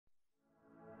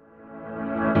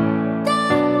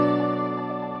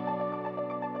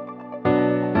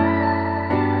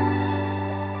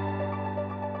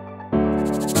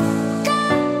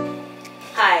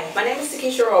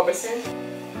Roberson.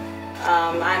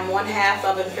 I'm one half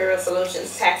of Imperial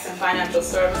Solutions Tax and Financial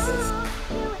Services,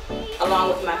 along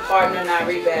with my partner,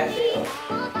 Nairi Badfield.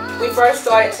 We first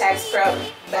started tax prep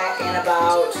back in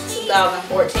about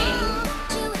 2014.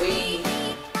 We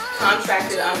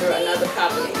contracted under another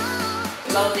company.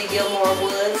 Melody Gilmore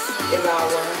Woods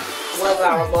was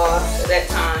our boss at that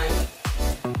time.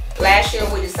 Last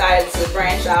year we decided to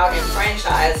branch out and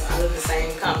franchise under the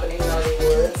same company, Melody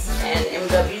Woods and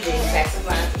MWG Tax and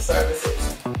Financial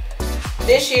Services.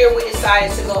 This year we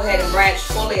decided to go ahead and branch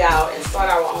fully out and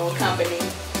start our own company,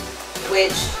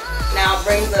 which now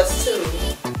brings us to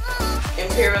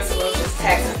Imperial Solutions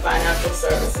Tax and Financial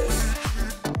Services.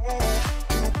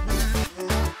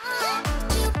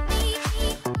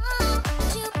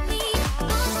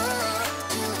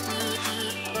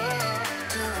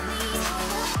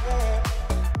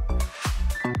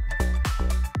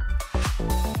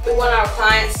 We want our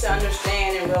clients to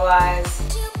understand and realize,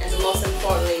 and to most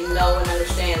importantly know and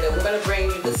understand, that we're going to bring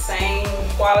you the same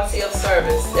quality of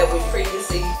service that we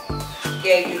previously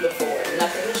gave you before.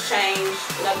 Nothing has changed,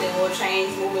 nothing will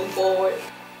change moving forward,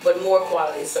 but more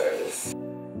quality service.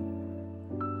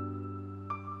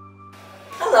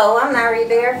 Hello, I'm Nairi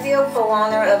Badfield,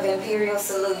 co-owner of Imperial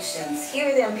Solutions. Here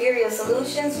at Imperial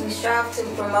Solutions, we strive to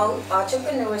promote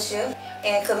entrepreneurship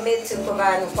and commit to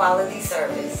providing quality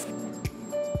service.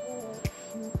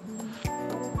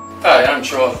 Hi, I'm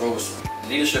Charles Rose,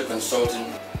 Leadership Consultant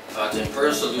at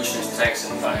Imperial Solutions Tax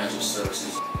and Financial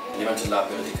Services, Limited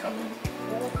Liability Company.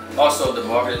 Also the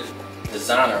market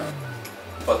designer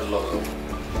for the logo.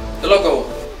 The logo,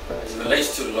 as it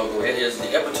relates to the logo, it is the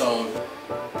epitome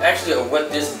actually of what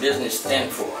this business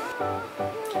stands for.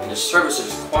 And the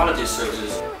services, quality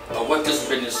services, are what this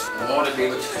business wants to be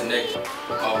able to connect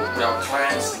with our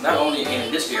clients, not only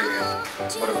in this area,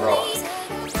 but abroad.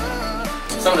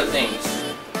 Some of the things: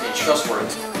 being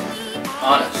trustworthy,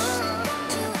 honest,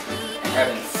 and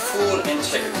having full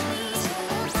integrity.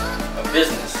 A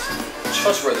business, a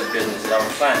trustworthy business that our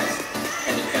clients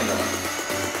can depend on.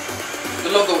 The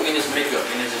logo in its makeup,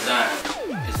 in its design,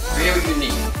 is very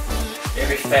unique.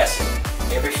 Every facet,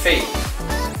 every phase,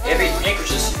 every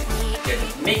intricacy that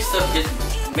makes up its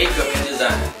makeup and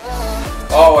design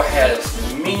all has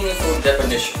meaningful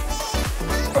definition.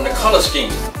 From the color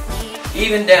scheme,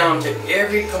 even down to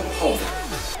every component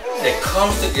that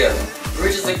comes together,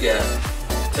 bridges together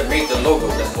to make the logo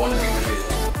that's going to be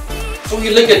revealed. So when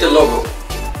you look at the logo,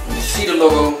 when you see the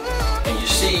logo and you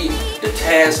see the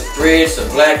tabs, the threads, the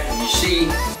black, and you see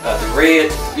the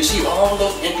red, you see all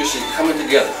those intricacies coming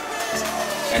together.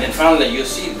 And then finally you'll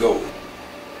see the gold,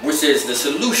 which is the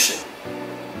solution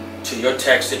to your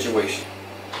tax situation.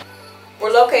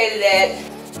 We're located at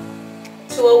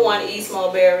 201 East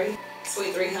Mulberry,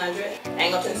 Suite 300,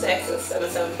 Angleton, Texas,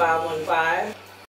 77515.